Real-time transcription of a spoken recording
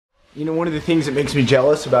You know, one of the things that makes me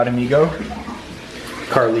jealous about Amigo,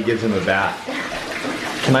 Carly gives him a bath.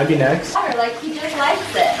 Can I be next? Like he just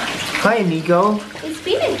likes it. Hi, Amigo. He's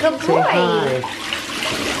being a good boy. Say hi.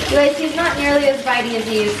 You guys, he's not nearly as bitey as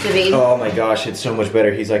he used to be. Oh my gosh, it's so much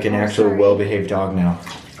better. He's like an actual well-behaved dog now.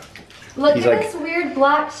 Look at this weird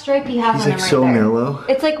black stripe he has on him right there. He's like so mellow.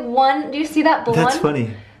 It's like one, do you see that blonde? That's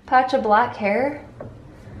funny. Patch of black hair?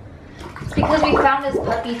 It's because we found his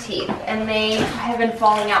puppy teeth and they have been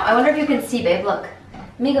falling out. I wonder if you can see, babe, look.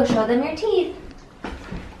 Amigo, show them your teeth.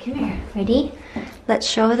 Come here, ready? Let's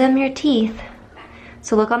show them your teeth.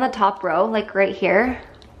 So look on the top row, like right here.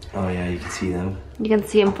 Oh yeah, you can see them. You can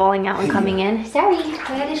see him falling out and coming in. Sorry,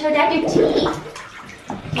 I had to show Dad your teeth.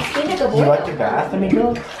 He's being a good boy. You like the bath,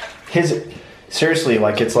 Amigo? Seriously,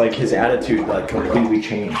 like it's like his attitude like completely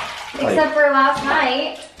changed. Except for last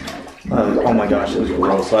night. Oh my gosh, it was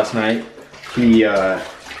gross. Last night, Carly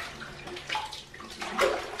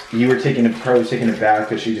was taking a bath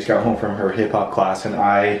because she just got home from her hip hop class, and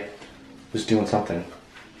I was doing something.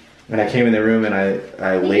 And I came in the room and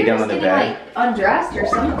I lay down on the bed. Like undressed or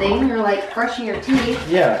something, or like brushing your teeth.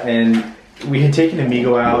 Yeah, and we had taken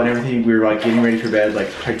Amigo out and everything. We were like getting ready for bed,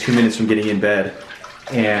 like 2 minutes from getting in bed.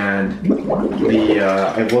 And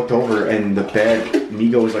I looked over and the bed,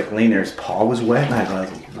 Amigo was like laying there, his paw was wet, and I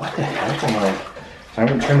was like, what the heck? I'm like, so I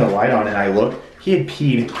went to turn the light on and I looked, he had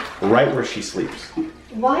peed right where she sleeps.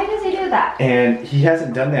 Why does he do that? And he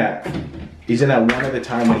hasn't done that. He's done that one other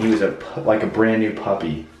time when he was like a brand new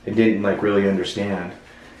puppy and didn't like really understand.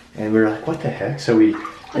 And we were like, what the heck? So we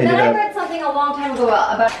But then I read something a long time ago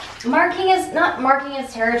about not marking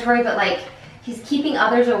his territory, but like he's keeping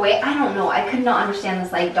others away. I don't know. I could not understand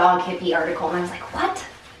this like dog hippie article, and I was like, what?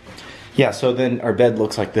 Yeah, so then our bed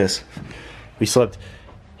looks like this. We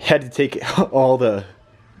had to take all the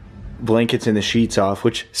blankets and the sheets off,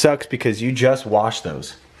 which sucks because you just washed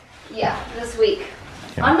those. Yeah, this week.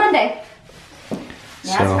 Yeah. On Monday. Now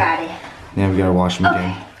it's Friday. Now we gotta wash them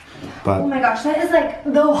again. But oh my gosh, that is like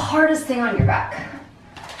the hardest thing on your back.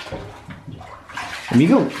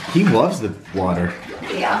 Amigo, he loves the water.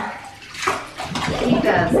 Yeah, he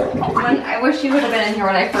does. I wish you would have been in here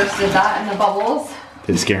when I first did that and the bubbles.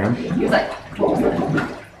 Did it scare him? He was like, what was that?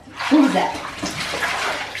 What was that?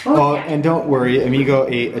 Oh, and don't worry, Amigo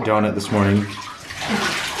ate a donut this morning.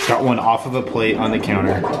 Got one off of a plate on the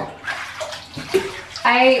counter.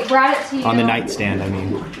 I brought it to you. On the nightstand, I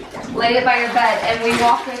mean. Laid it by your bed, and we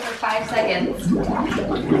walked away for 5 seconds.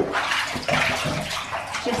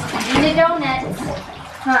 Just eating a donut.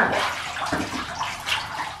 Huh.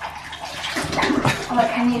 Oh, it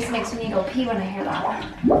kind of makes me go pee when I hear that.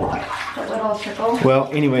 That little trickle. Well,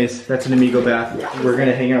 anyways, that's an Amigo bath. We're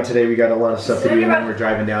gonna hang out today. We got a lot of stuff to do, and then we're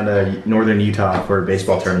driving down to northern Utah for a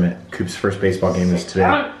baseball tournament. Coop's first baseball game is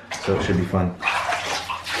today, so it should be fun.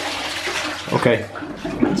 Okay,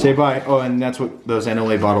 say bye. Oh, and that's what those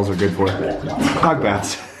NOA bottles are good for. Dog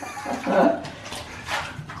baths.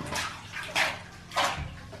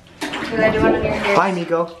 Did I do one on your hair? Bye,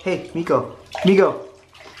 Miko. Hey, Miko. Miko.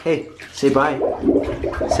 Hey, say bye.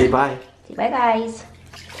 Say bye. Say bye, guys.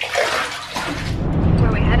 Where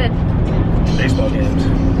are we headed? Baseball games.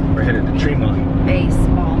 We're headed to Tremont.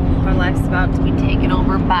 Baseball. Our life's about to be taken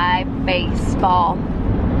over by baseball.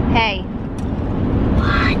 Hey.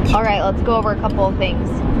 What? All right, let's go over a couple of things.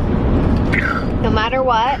 No matter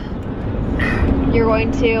what, you're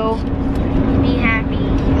going to be happy.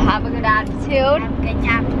 Have a good attitude. Have a good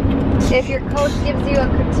time. If your coach gives you a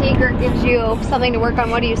critique or gives you something to work on,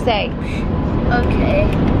 what do you say? Okay.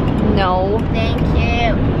 No. Thank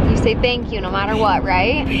you. You say thank you no matter what,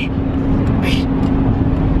 right? He's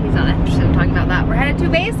not interested in talking about that. We're headed to a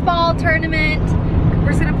baseball tournament. We're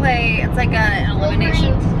just gonna play, it's like an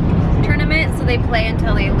elimination tournament, so they play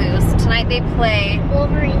until they lose. Tonight they play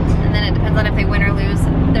Wolverines. And then it depends on if they win or lose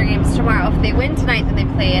their games tomorrow. If they win tonight, then they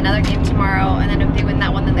play another game tomorrow, and then if they win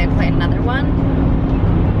that one, then they play another one.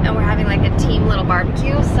 And we're having like a team little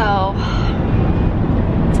barbecue, so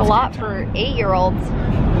it's a lot for 8-year-olds.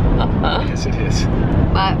 Yes, it is.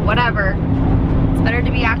 But whatever. It's better to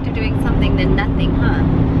be active doing something than nothing, huh?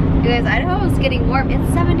 You guys, Idaho is getting warm.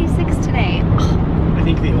 It's 76 today. I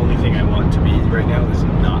think the only thing I want to be right now is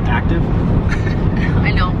not active.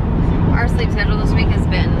 I know. Our sleep schedule this week has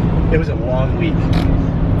been... It was a long week.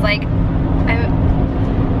 It's like,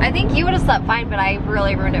 I think you would have slept fine, but I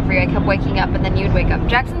really ruined it for you. I kept waking up and then you'd wake up.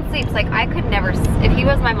 Jackson sleeps like I could never, if he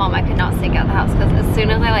was my mom, I could not sneak out of the house because as soon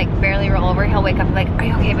as I like barely roll over, he'll wake up and be like, are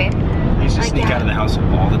you okay, babe? I used to sneak out of the house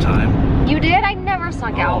all the time. You did? I never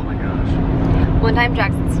snuck out. Oh my gosh. One time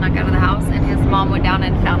Jackson snuck out of the house and his mom went down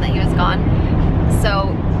and found that he was gone.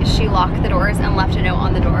 So she locked the doors and left a note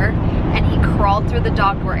on the door, and he crawled through the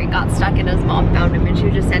dog door and got stuck, and his mom found him, and she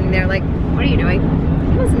was just standing there like, what are you doing?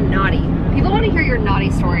 He was naughty. People want to hear your naughty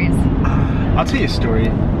stories. I'll tell you a story.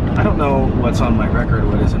 I don't know what's on my record,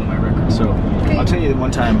 what isn't on my record. So I'll tell you that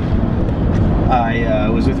one time I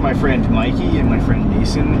was with my friend Mikey and my friend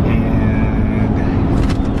Mason and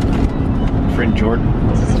friend Jordan.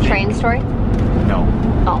 Is this a train story? No.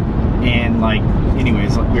 Oh. And like,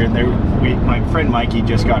 anyways, like we were there. My friend Mikey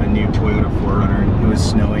just got a new Toyota 4Runner, and it was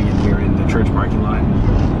snowing, and we were in the church parking lot.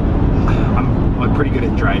 I'm like pretty good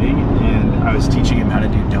at driving, and I was teaching him how to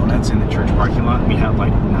do donuts in the church parking lot. We had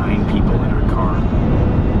like 9 people in our car,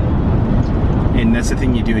 and that's the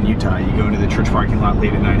thing you do in Utah. You go into the church parking lot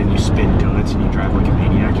late at night and you spin donuts and you drive like a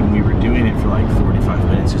maniac. And we were doing it for like 45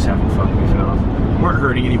 minutes, just having fun. We weren't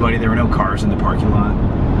hurting anybody. There were no cars in the parking lot,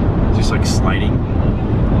 just like sliding.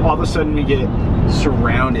 All of a sudden we get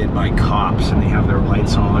surrounded by cops, and they have their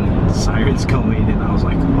lights on and sirens going, and I was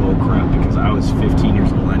like, oh crap, because I was 15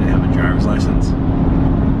 years old and I didn't have a driver's license.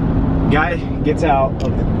 Guy gets out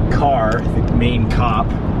of the car, the main cop,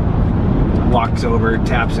 walks over,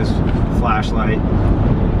 taps his flashlight.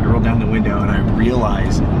 I roll down the window and I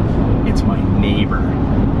realize it's my neighbor.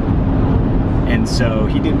 And so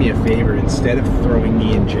he did me a favor. Instead of throwing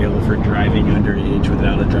me in jail for driving underage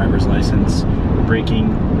without a driver's license, breaking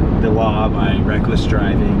the law by reckless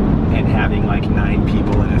driving, and having like 9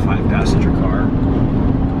 people in a 5-passenger car,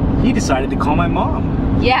 he decided to call my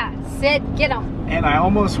mom. Yeah, Sid, get him. And I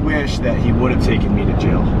almost wish that he would have taken me to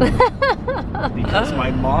jail. Because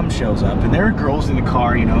my mom shows up, and there are girls in the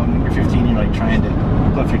car, you know, when you're 15, you're like trying to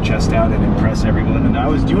puff your chest out and impress everyone, and I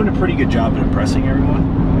was doing a pretty good job at impressing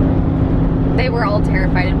everyone. They were all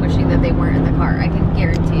terrified and wishing that they weren't in the car. I can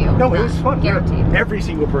guarantee you. No, it was fun. Guaranteed. Every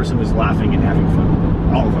single person was laughing and having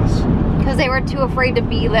fun. All of us. Because they were too afraid to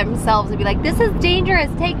be themselves and be like, this is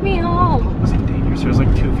dangerous, take me home. It wasn't dangerous. There was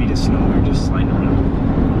like 2 feet of snow. We were just sliding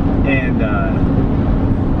around. And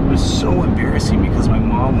it was so embarrassing because my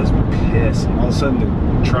mom was pissed. And all of a sudden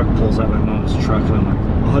the truck pulls up, my mom's truck, and I'm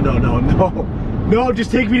like, oh no, no, no. No,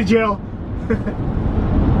 just take me to jail.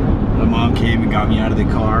 My mom came and got me out of the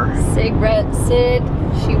car. Cigarette Sid,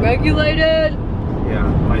 she regulated. Yeah,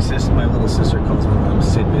 my little sister calls my mom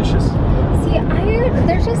Sid Vicious. See,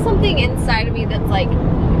 there's just something inside of me that's like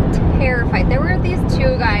terrified. There were these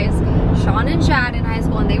 2 guys, Sean and Chad, in high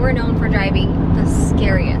school, and they were known for driving the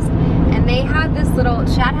scariest. And they had this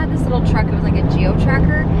Chad had this little truck, it was like a geo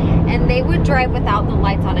tracker, and they would drive without the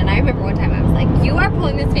lights on. And I remember one time I was like, you are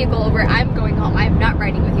pulling this vehicle over, I'm going home, I'm not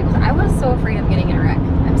riding with you, because I was so afraid of getting in a wreck.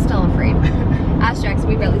 I'm still afraid. Ask Jax,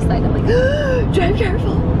 we barely slide. I'm like, drive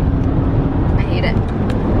careful. I hate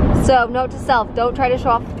it. So, note to self, don't try to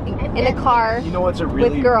show off in a car with girls. You know what's a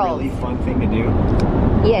really fun thing to do?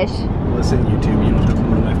 Yes. Listen, YouTube, you know,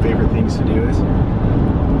 one of my favorite things to do is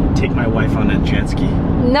take my wife on a jet ski.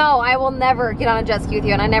 No, I will never get on a jet ski with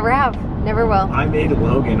you, and I never have. Never will. I made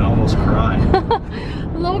Logan almost cry.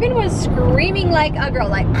 Logan was screaming like a girl,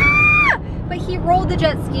 like, ah! But he rolled the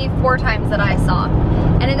jet ski 4 times that I saw.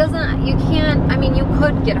 And it doesn't, you can't, I mean, you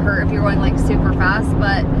could get hurt if you're going like super fast,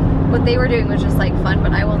 but what they were doing was just like fun.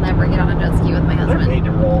 But I will never get on a jet ski with my husband. They're made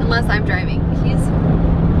to roll. Unless I'm driving. He's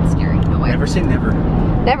scary. No way. Never say never.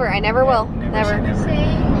 Never, I never will. Never.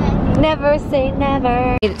 Never say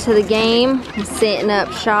never. Made it to the game. I'm setting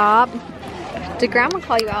up shop. Did Grandma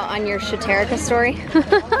call you out on your Shaterica story?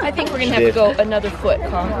 I think we're gonna have to go another foot,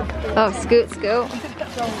 Carl. Oh, scoot, scoot.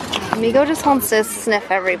 Amigo just wants to sniff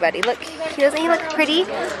everybody. Look, doesn't he look pretty?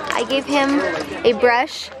 I gave him a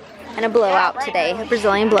brush and a blowout today, a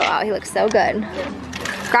Brazilian blowout. He looks so good.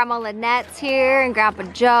 Grandma Lanette's here and Grandpa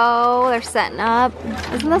Joe. They're setting up.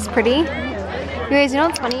 Isn't this pretty? You guys, you know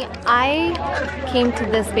what's funny? I came to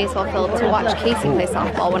this baseball field to watch Casey play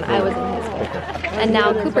softball when I was in high school. And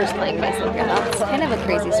now Cooper's playing baseball here. That's kind of a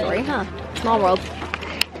crazy story, huh? Small world.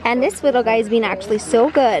 And this little guy's being actually so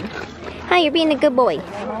good. Hi, you're being a good boy.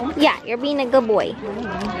 Yeah, you're being a good boy.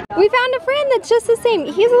 We found a friend that's just the same.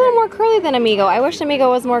 He's a little more curly than Amigo. I wish Amigo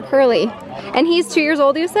was more curly. And he's 2 years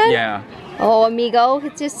old, you said? Yeah. Oh, Amigo,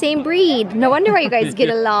 it's the same breed. No wonder why you guys get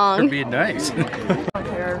along. You're being nice.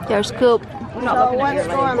 There's Coop. So what's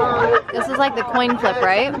going on? This is like the coin flip,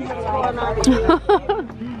 right?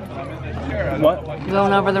 What?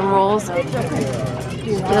 Going over the rules.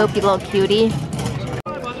 Coop, you little cutie.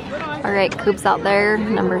 All right, Coop's out there,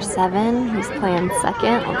 number 7. He's playing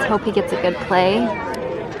second. Let's hope he gets a good play.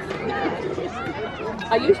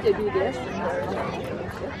 I used to do this.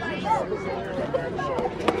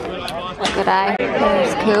 Good eye.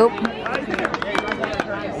 There's Coop.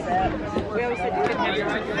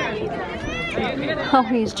 Oh,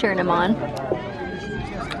 he's cheering him on.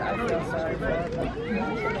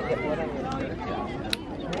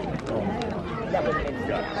 He's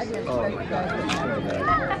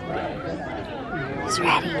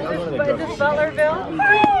ready. Is this Butlerville?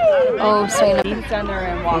 Oh, Serena. He's down there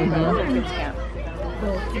in Walker. Kids camp.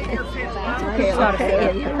 Okay,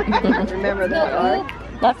 okay. Remember that, Art?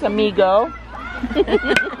 That's Amigo.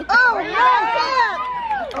 Oh,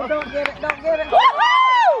 yes! Oh, don't get it, don't get it.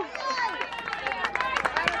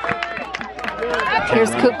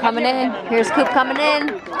 Here's Coop coming in. Here's Coop coming in.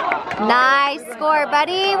 Nice score,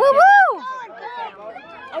 buddy. Woo woo!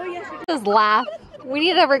 Just laugh. We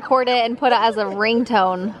need to record it and put it as a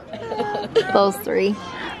ringtone. Those three.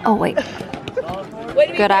 Oh, wait.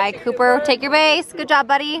 Good eye, Cooper. Take your base. Good job,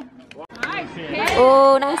 buddy.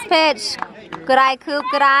 Oh, nice pitch. Good eye, Coop.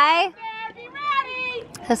 Good eye.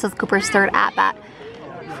 This is Cooper's third at bat.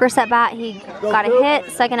 First at bat, he got a hit.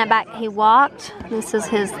 Second at bat, he walked. This is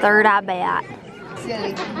his third at bat.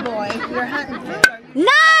 Silly boy, you're hunting.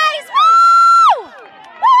 Nice! Woo!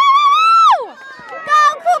 Woo! Go,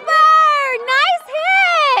 Cooper! Nice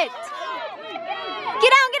hit!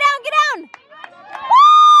 Get down, get down, get down!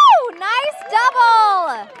 Woo! Nice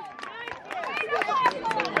double!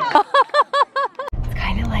 It's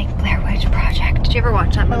kind of like Blair Witch Project. Did you ever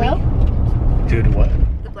watch that movie? Dude, what?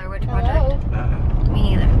 The Blair Witch Project?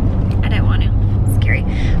 Me neither. I didn't want to. It's scary.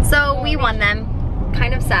 So we won them.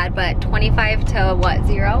 Kind of sad, but 25 to what,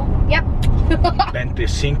 0? Yep.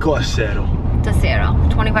 25-0. To 0.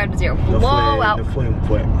 25 to 0. Whoa, out. I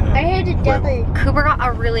heard a double. Cooper got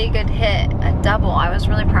a really good hit, a double. I was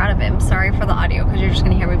really proud of him. Sorry for the audio, because you're just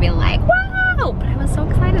gonna hear me being like, wow! But I was so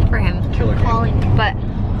excited for him. Killer game. But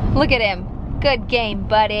look at him. Good game,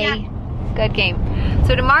 buddy. Yeah. Good game.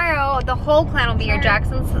 So tomorrow, the whole clan will be here.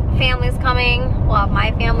 Jackson's family's coming. We'll have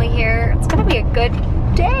my family here. It's gonna be a good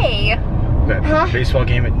day. Baseball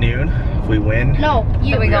game at noon. If we win, No,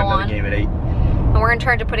 you. We we go got another on. game at 8. And we're in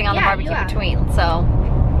charge of putting on the barbecue between, so.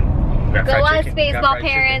 We got Go fried us chicken. baseball Got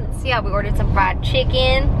fried parents. Yeah, we ordered some fried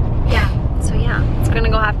chicken. Yeah. So yeah, it's gonna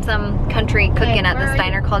go have some country cooking at this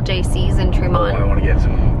diner called JC's in chicken. Oh, I Tremont. want to get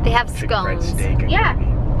some They have chicken fried scones. steak. And Yeah. gravy.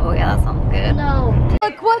 Oh yeah, that sounds good. No.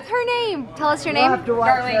 Look, what's her name? Tell us your name.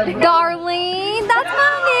 Darlene. Darlene. That's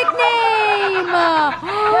my nickname.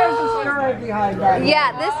 There's a story behind that.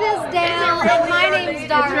 Yeah, this is Dale, and my name's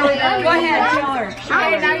Darlene. Go ahead, tell her.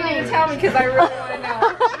 Okay, now you need to tell me because I really want to know.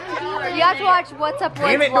 You have to watch WhatsUpWoods.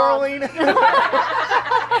 Damn it, vlog.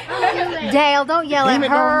 Darlene. Dale, don't yell Damn at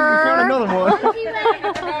it, Darlene. You found her. another one. Oh,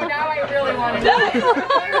 now I really want to know.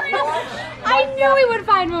 I knew we would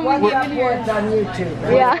find one. What's up, Woods on YouTube?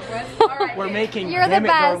 Right? Yeah. We're making You're the Damn It,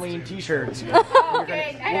 best. Darlene t-shirts.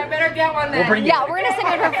 Okay, I better get one then. Yeah, we're gonna sing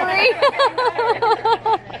it for free.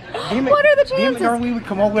 Damn it, What are the Damn it, chances? Darlene would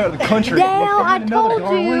come all the way out of the country. Dale, We'll I find another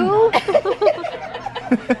told you.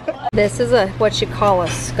 Darlene. This is what you call a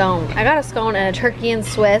scone. I got a scone and a turkey and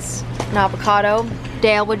Swiss, an avocado.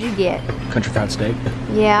 Dale, what'd you get? Country fried steak.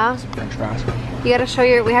 Yeah. French fries. You gotta show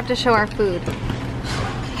we have to show our food.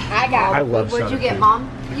 I love What'd you Southern get, food. Mom?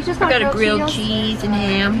 You just got Grilled cheese and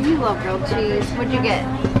ham. You love grilled cheese. What'd you get?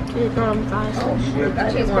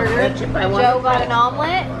 Cheeseburger. Joe got an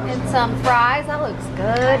omelet and some fries. That looks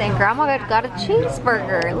good. And Grandma got a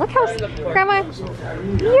cheeseburger. Look how, Grandma,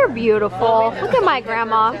 you're beautiful. Look at my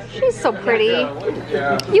grandma. She's so pretty.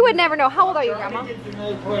 You would never know. How old are you, Grandma?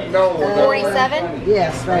 47?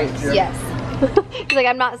 Yes, right. Yes. He's like,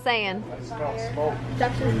 I'm not saying.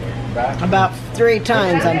 About 3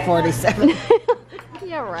 times I'm 47.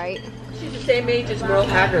 Yeah, right. She's the same age as Merle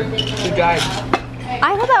Haggard. She died.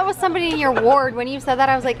 I thought that was somebody in your ward. When you said that,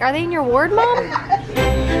 I was like, are they in your ward, Mom?